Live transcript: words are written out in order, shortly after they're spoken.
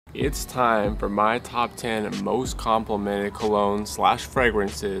It's time for my top 10 most complimented cologne slash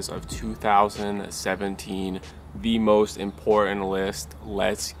fragrances of 2017. The most important list.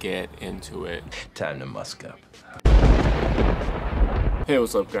 Let's get into it. Time to musk up. Hey,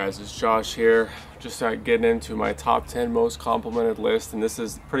 what's up guys? It's Josh here. Just getting into my top 10 most complimented list, and this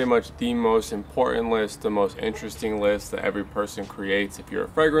is pretty much the most important list, the most interesting list that every person creates. If you're a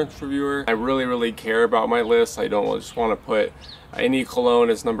fragrance reviewer, I really care about my list. I don't just want to put any cologne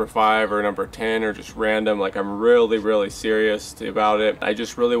as number 5 or number 10 or just random. Like, I'm really serious about it. I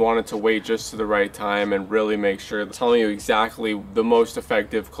just really wanted to wait just to the right time and really make sure that I'm telling you exactly the most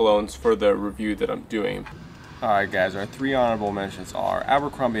effective colognes for the review that I'm doing. Alright guys, our 3 honorable mentions are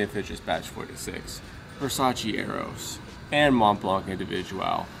Abercrombie & Fitch's Batch 46, Versace Eros, and Mont Blanc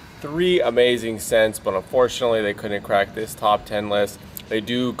Individual. 3 amazing scents, but unfortunately they couldn't crack this top 10 list. They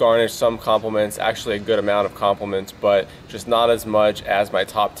do garnish some compliments, actually a good amount of compliments, but just not as much as my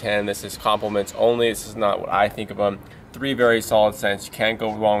top 10. This is compliments only. This is not what I think of them. 3 very solid scents. You can't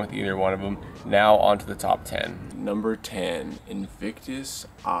go wrong with either one of them. Now on to the top 10. Number 10, Invictus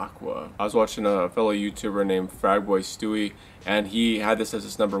Aqua. I was watching a fellow YouTuber named Fragboy Stewie, and he had this as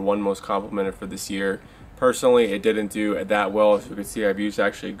his number 1 most complimented for this year. Personally, it didn't do that well. As you can see, I've used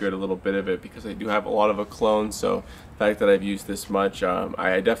actually a little bit of it because I do have a lot of a clone, so the fact that I've used this much,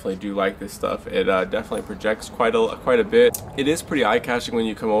 I definitely do like this stuff. It definitely projects quite a bit. It is pretty eye-catching when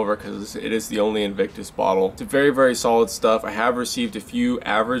you come over because it is the only Invictus bottle. It's very solid stuff. I have received a few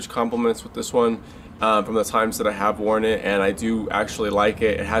average compliments with this one from the times that I have worn it, and I do actually like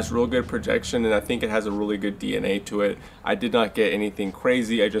it. It has real good projection, and I think it has a really good DNA to it. I did not get anything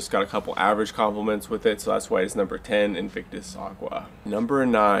crazy. I just got a couple average compliments with it, so that's why it's number 10, Invictus Aqua. Number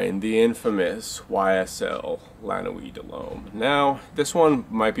 9, the infamous YSL La Nuit de l'Homme. Now, this one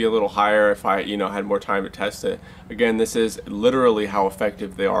might be a little higher if I, had more time to test it. Again, this is literally how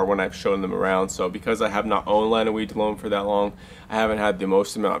effective they are when I've shown them around. So because I have not owned La Nuit de l'Homme for that long, I haven't had the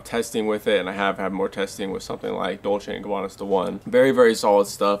most amount of testing with it, and I have had more testing with something like Dolce & Gabbana's The One. Very solid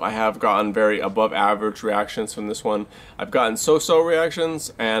stuff. I have gotten very above average reactions from this one. I've gotten so-so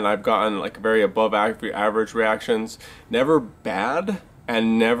reactions, and I've gotten like very above average reactions. Never bad,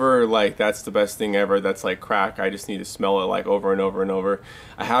 and never like that's the best thing ever, that's like crack, I just need to smell it like over and over.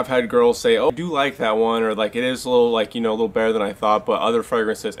 I have had girls say, oh, I do like that one, or like it is a little like, a little better than I thought, but other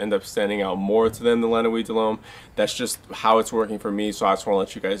fragrances end up standing out more to them than La Nuit de l'Homme. That's just how it's working for me, so I just want to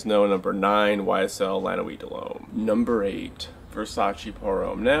let you guys know. Number 9, YSL La Nuit de l'Homme. Number 8, Versace Pour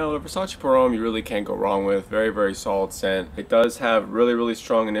Homme. Now, the Versace Pour Homme you really can't go wrong with. Very solid scent. It does have really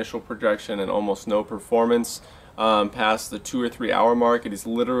strong initial projection and almost no performance past the 2 or 3 hour mark. It is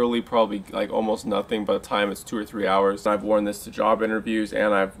literally probably like almost nothing by the time it's 2 or 3 hours. I've worn this to job interviews,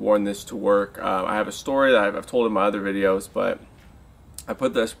 and I've worn this to work. I have a story that I've told in my other videos, but I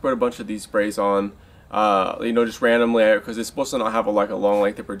put a bunch of these sprays on just randomly, because it's supposed to not have a long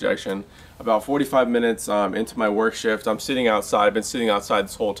length of projection. About 45 minutes into my work shift, I'm sitting outside. I've been sitting outside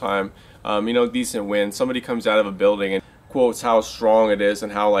this whole time. Decent wind. Somebody comes out of a building and quotes how strong it is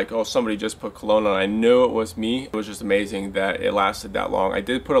and how like, oh, somebody just put cologne on. I knew it was me. It was just amazing that it lasted that long. I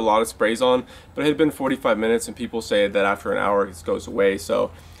did put a lot of sprays on, but it had been 45 minutes, and people say that after an hour it goes away.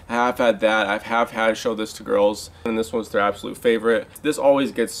 So I have had that. I have had show this to girls, and this one's their absolute favorite. This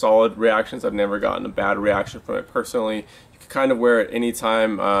always gets solid reactions. I've never gotten a bad reaction from it personally. You can kind of wear it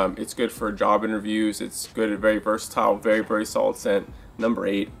anytime. It's good for job interviews. It's good, very versatile, very solid scent. Number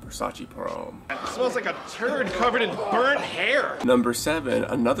 8, Versace Pour Homme. It smells like a turd covered in burnt hair. Number 7,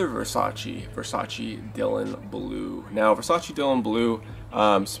 another Versace Dylan Blue. Now, Versace Dylan Blue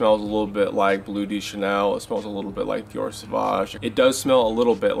smells a little bit like Bleu de Chanel. It smells a little bit like Dior Sauvage. It does smell a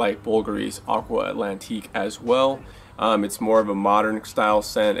little bit like Bulgari's Aqua Atlantique as well. It's more of a modern style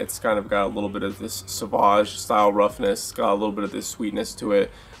scent. It's kind of got a little bit of this Sauvage style roughness. It's got a little bit of this sweetness to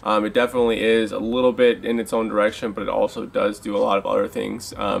it. It definitely is a little bit in its own direction, but it also does do a lot of other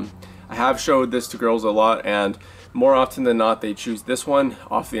things. I have showed this to girls a lot, and more often than not they choose this one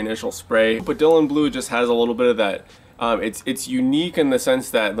off the initial spray. But Dylan Blue just has a little bit of that. It's unique in the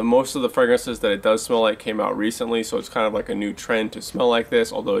sense that most of the fragrances that it does smell like came out recently, so it's kind of like a new trend to smell like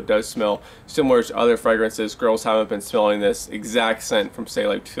this, although it does smell similar to other fragrances. Girls haven't been smelling this exact scent from, say,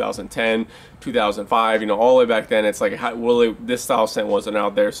 like 2010, 2005, all the way back then. It's like, this style scent wasn't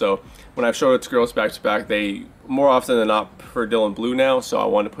out there. So when I've showed it to girls back to back, they more often than not prefer Dylan Blue now, so I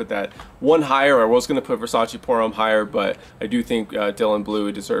wanted to put that one higher. I was going to put Versace Pour Homme higher, but I do think Dylan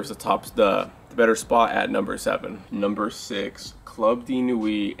Blue deserves the better spot at number 7. Number 6, Club de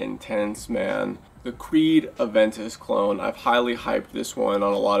Nuit Intense Man. The Creed Aventus clone. I've highly hyped this one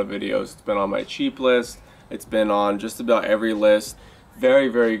on a lot of videos. It's been on my cheap list. It's been on just about every list. Very,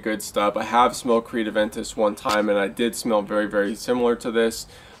 very good stuff. I have smelled Creed Aventus one time, and I did smell very, very similar to this.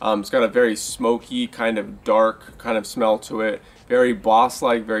 It's got a very smoky, kind of dark kind of smell to it. Very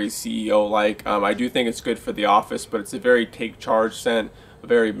boss-like, very CEO-like. I do think it's good for the office, but it's a very take charge scent, a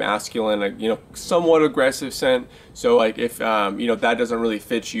very masculine, you know, somewhat aggressive scent. So like if you know, that doesn't really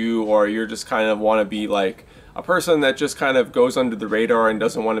fit you, or you're just kind of want to be like a person that just kind of goes under the radar and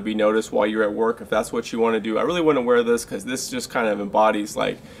doesn't want to be noticed while you're at work, if that's what you want to do, I really wouldn't wear this, because this just kind of embodies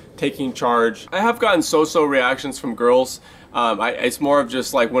like taking charge. I have gotten so-so reactions from girls. It's more of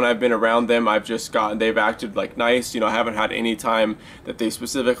just like when I've been around them, they've acted like nice. You know, I haven't had any time that they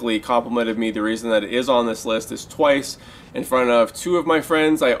specifically complimented me. The reason that it is on this list is twice in front of 2 of my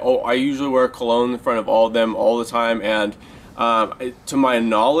friends. I usually wear cologne in front of all of them all the time, and to my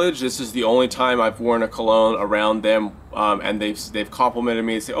knowledge, this is the only time I've worn a cologne around them, and they've complimented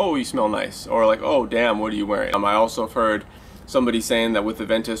me and say, "Oh, you smell nice," or like, "Oh, damn, what are you wearing?" I also have heard somebody saying that with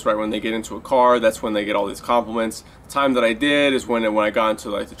Aventus, right when they get into a car, that's when they get all these compliments. The time that I did is when I got into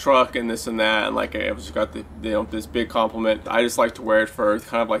like the truck and this and that, and like I just got the, you know, this big compliment. I just like to wear it for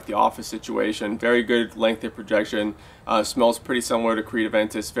kind of like the office situation. Very good length of projection. Smells pretty similar to Creed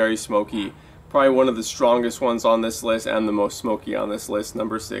Aventus. Very smoky. Probably one of the strongest ones on this list and the most smoky on this list.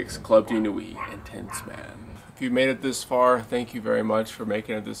 Number 6, Club de Nuit, Intense Man. If you made it this far, thank you very much for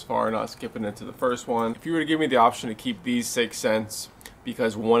making it this far, not skipping into the first one. If you were to give me the option to keep these 6 scents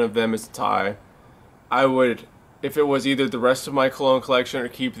because one of them is a tie, I would, if it was either the rest of my cologne collection or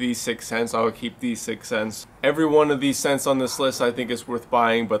keep these 6 scents, I would keep these 6 scents. Every one of these scents on this list I think is worth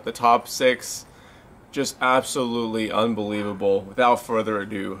buying, but the top 6, just absolutely unbelievable. Without further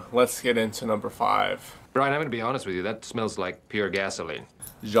ado, let's get into number 5. Brian, I'm going to be honest with you, that smells like pure gasoline.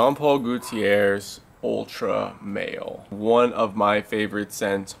 Jean Paul Gaultier's Ultra Male. One of my favorite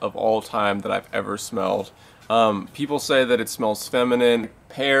scents of all time that I've ever smelled. People say that it smells feminine,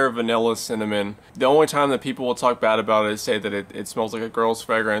 pear, vanilla, cinnamon. The only time that people will talk bad about it is say that it smells like a girl's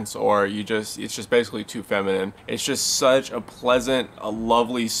fragrance, or it's just basically too feminine. It's just such a pleasant, a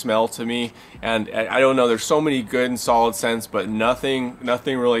lovely smell to me, and I don't know, there's so many good and solid scents, but nothing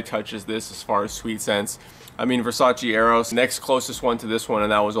really touches this as far as sweet scents. I mean, Versace Eros, next closest one to this one,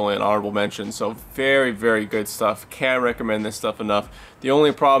 and that was only an honorable mention. So very, very good stuff. Can't recommend this stuff enough. The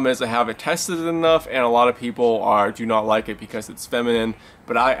only problem is I haven't tested it enough, and a lot of people do not like it because it's feminine.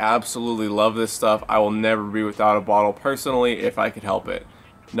 But I absolutely love this stuff. I will never be without a bottle personally if I could help it.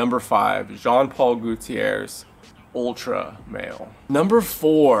 Number 5, Jean Paul Gaultier's Ultra Male. Number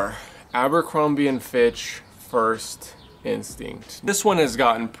 4, Abercrombie & Fitch First Instinct. This one has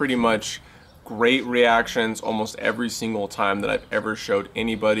gotten pretty much great reactions almost every single time that I've ever showed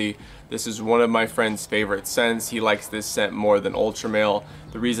anybody. This is one of my friend's favorite scents. He likes this scent more than Ultra Male.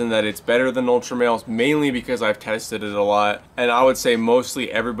 The reason that it's better than Ultra Male is mainly because I've tested it a lot, and I would say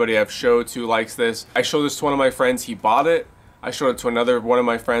mostly everybody I've showed to likes this. I showed this to one of my friends, he bought it. I showed it to another one of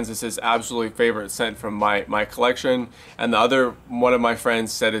my friends. It's his absolutely favorite scent from my collection, and the other one of my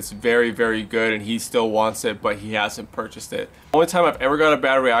friends said it's very, very good and he still wants it, but he hasn't purchased it. The only time I've ever got a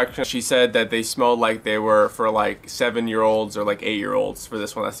bad reaction, she said that they smelled like they were for like 7-year-olds or like 8-year-olds for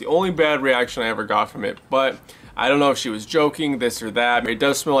this one. That's the only bad reaction I ever got from it, but I don't know if she was joking, this or that. It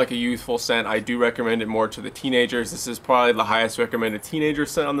does smell like a youthful scent. I do recommend it more to the teenagers. This is probably the highest recommended teenager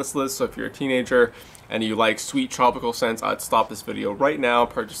scent on this list, so if you're a teenager and you like sweet tropical scents, I'd stop this video right now,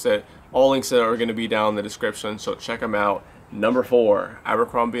 purchase it. All links are going to be down in the description, so check them out. Number 4,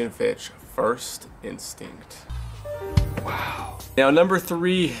 Abercrombie & Fitch First Instinct. Wow. Now number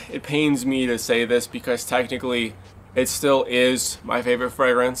 3, it pains me to say this because technically it still is my favorite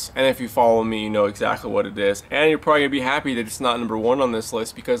fragrance, and if you follow me, you know exactly what it is. And you're probably gonna be happy that it's not number 1 on this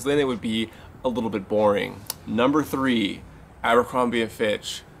list, because then it would be a little bit boring. Number 3, Abercrombie &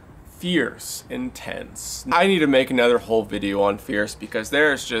 Fitch Fierce Intense. I need to make another whole video on Fierce, because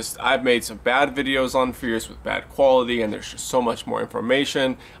I've made some bad videos on Fierce with bad quality, and there's just so much more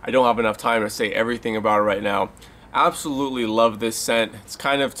information. I don't have enough time to say everything about it right now. Absolutely love this scent. It's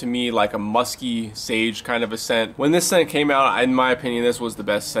kind of, to me, like a musky sage kind of a scent. When this scent came out, in my opinion, this was the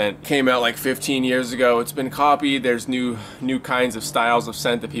best scent. It came out like 15 years ago. It's been copied. There's new kinds of styles of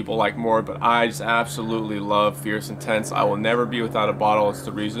scent that people like more, but I just absolutely love Fierce Intense. I will never be without a bottle. It's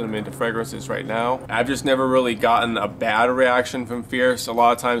the reason I'm into fragrances right now. I've just never really gotten a bad reaction from Fierce. A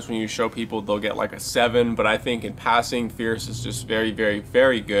lot of times when you show people, they'll get like a 7, but I think in passing, Fierce is just very, very,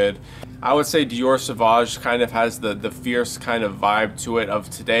 very good. I would say Dior Sauvage kind of has the fierce kind of vibe to it of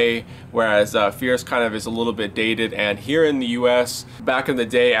today, whereas Fierce kind of is a little bit dated. And here in the US, back in the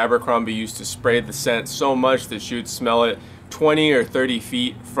day, Abercrombie used to spray the scent so much that you'd smell it 20 or 30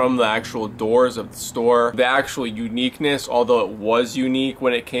 feet from the actual doors of the store. The actual uniqueness, although it was unique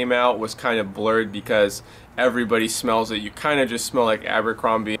when it came out, was kind of blurred because everybody smells it. You kind of just smell like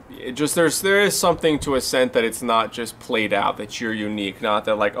Abercrombie. It just, there is something to a scent that it's not just played out, that you're unique, not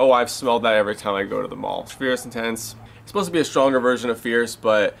that like, oh, I've smelled that every time I go to the mall. Fierce Intense. It's supposed to be a stronger version of Fierce,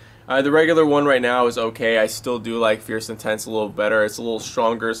 but the regular one right now is okay. I still do like Fierce Intense a little better. It's a little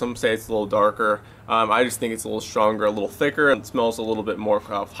stronger. Some say it's a little darker. I just think it's a little stronger, a little thicker, and it smells a little bit more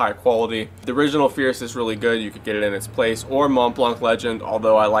high quality. The original Fierce is really good. You could get it in its place, or Mont Blanc Legend,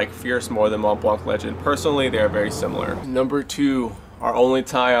 although I like Fierce more than Mont Blanc Legend. Personally, they are very similar. Number 2, our only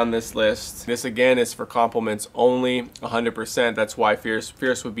tie on this list. This again is for compliments only, 100%. That's why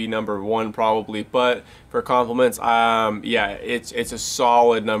Fierce would be number 1 probably, but for compliments, yeah, it's a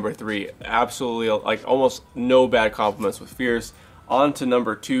solid number 3. Absolutely, like almost no bad compliments with Fierce. On to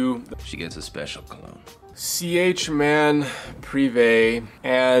number 2. She gets a special cologne. CH Man Privé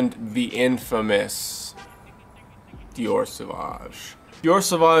and the infamous Dior Sauvage. Dior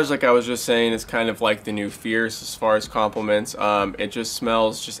Sauvage, like I was just saying, is kind of like the new Fierce as far as compliments. It just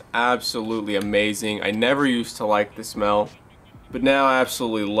smells just absolutely amazing. I never used to like the smell, but now I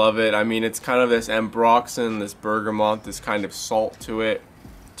absolutely love it. I mean, it's kind of this ambroxan, this bergamot, this kind of salt to it.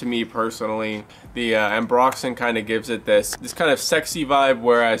 To me personally, the ambroxan kind of gives it this kind of sexy vibe,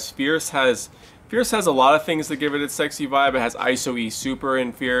 whereas Fierce has a lot of things that give it its sexy vibe. It has ISO E Super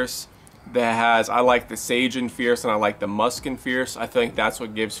in Fierce. I like the sage in Fierce, and I like the musk in Fierce. I think that's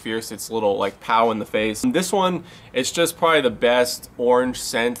what gives Fierce its little like pow in the face. And this one, it's just probably the best orange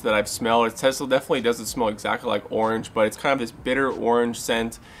scent that I've smelled. It definitely doesn't smell exactly like orange, but it's kind of this bitter orange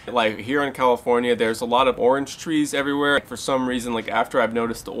scent. Like here in California, there's a lot of orange trees everywhere. For some reason, like after I've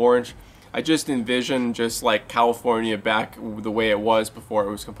noticed the orange, I just envision just like California back the way it was before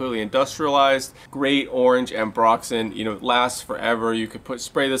it was completely industrialized. Great orange ambroxan, you know, it lasts forever. You could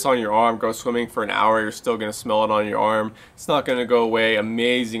spray this on your arm, go swimming for an hour, you're still gonna smell it on your arm. It's not gonna go away.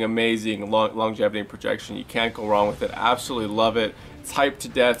 Amazing, amazing longevity and projection. You can't go wrong with it. Absolutely love it. It's hyped to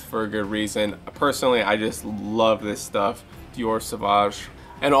death for a good reason. Personally, I just love this stuff. Dior Sauvage.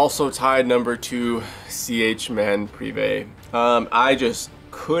 And also tied number 2, CH Man Privé. I just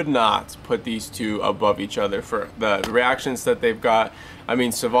could not put these two above each other for the reactions that they've got. I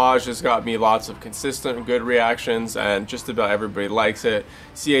mean, Sauvage has got me lots of consistent good reactions, and just about everybody likes it.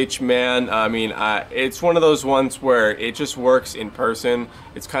 CH Man, I mean, it's one of those ones where it just works in person.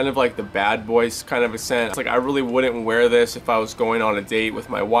 It's kind of like the bad boys kind of a scent. It's like I really wouldn't wear this if I was going on a date with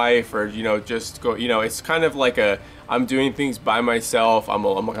my wife, or you know, just go, you know, it's kind of like I'm doing things by myself. I'm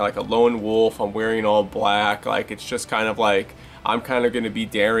like a lone wolf. I'm wearing all black. Like it's just kind of like I'm kind of going to be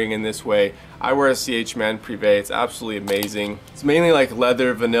daring in this way. I wear a CH Man Privé. It's absolutely amazing. It's mainly like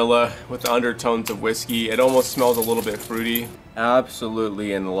leather vanilla with undertones of whiskey. It almost smells a little bit fruity.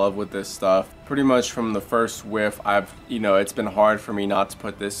 Absolutely in love with this stuff. Pretty much from the first whiff, it's been hard for me not to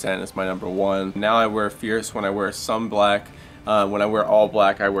put this scent as my number 1. Now I wear Fierce when I wear some black. When I wear all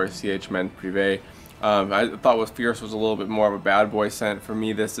black, I wear CH Man Privé. I thought with Fierce was a little bit more of a bad boy scent. For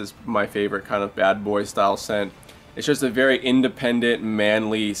me, this is my favorite kind of bad boy style scent. It's just a very independent,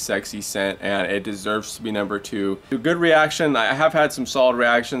 manly, sexy scent, and it deserves to be number 2. A good reaction. I have had some solid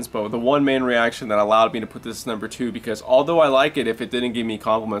reactions, but the one main reaction that allowed me to put this number 2, because although I like it, if it didn't give me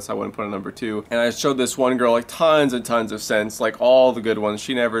compliments, I wouldn't put it number 2. And I showed this one girl like tons and tons of scents, like all the good ones.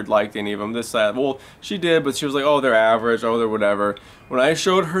 She never liked any of them. This, that. Well, she did, but she was like, oh, they're average, oh, they're whatever. When I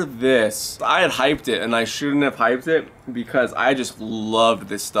showed her this, I had hyped it, and I shouldn't have hyped it because I just loved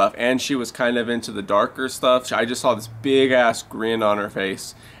this stuff. And she was kind of into the darker stuff. I just saw this big ass grin on her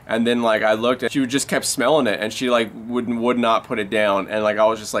face. And then like I looked and she just kept smelling it, and she like would not put it down. And like I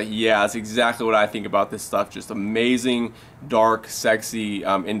was just like, yeah, that's exactly what I think about this stuff. Just amazing, dark, sexy,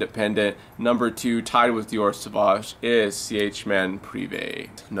 independent. Number 2, tied with Dior Sauvage, is CH Man Privé.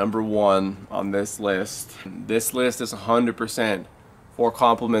 Number 1 on this list. This list is 100% for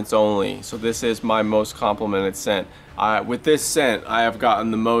compliments only. So this is my most complimented scent. With this scent, I have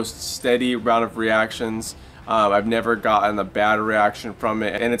gotten the most steady round of reactions. I've never gotten a bad reaction from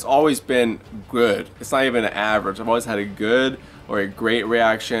it, and it's always been good. It's not even an average. I've always had a good or a great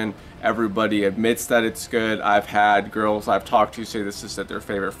reaction. Everybody admits that it's good. I've had girls I've talked to say this is their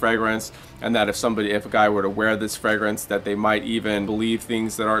favorite fragrance, and that if a guy were to wear this fragrance, that they might even believe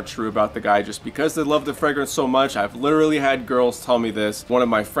things that aren't true about the guy just because they love the fragrance so much. I've literally had girls tell me this. One of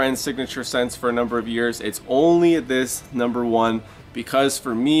my friend's signature scents for a number of years, it's only this number 1 because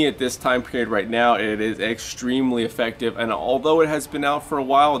for me at this time period right now, it is extremely effective. And although it has been out for a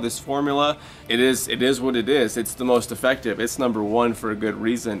while, this formula, it is what it is. It's the most effective. It's number 1 for a good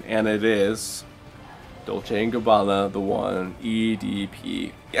reason, and it is Dolce & Gabbana, the one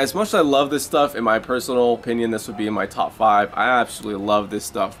EDP. As much as I love this stuff, in my personal opinion, this would be in my top 5. I absolutely love this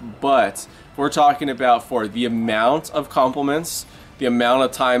stuff, but if we're talking about for the amount of compliments, the amount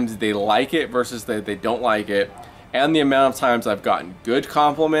of times they like it versus they don't like it, and the amount of times I've gotten good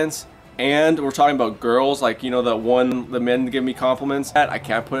compliments, and we're talking about girls, like, you know, the men give me compliments, I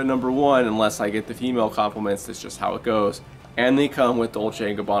can't put it number 1 unless I get the female compliments. That's just how it goes. And they come with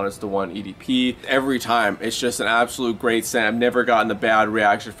Dolce & Gabbana's The One EDP. Every time, it's just an absolute great scent. I've never gotten a bad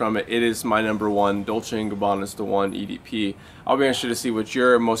reaction from it. It is my number 1, Dolce & Gabbana's The One EDP. I'll be interested to see what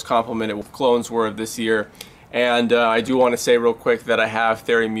your most complimented colognes were of this year. And I do want to say real quick that I have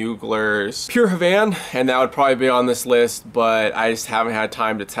Thierry Mugler's Pure Havane, and that would probably be on this list, but I just haven't had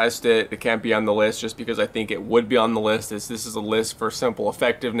time to test it. It can't be on the list just because I think it would be on the list. This is a list for simple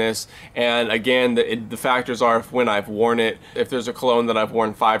effectiveness. And again, the factors are when I've worn it. If there's a cologne that I've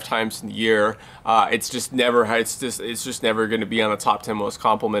worn 5 times in the year, it's just never going to be on the top 10 most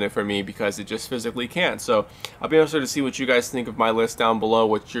complimented for me because it just physically can't. So I'll be interested to see what you guys think of my list down below,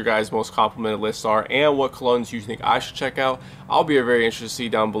 what your guys' most complimented lists are, and what colognes you think I should check out. I'll be very interested to see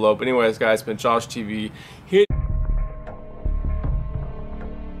down below. But anyways, guys, it's been Josh TV. Hit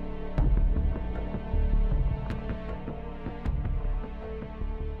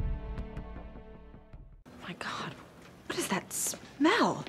My God, what is that smell?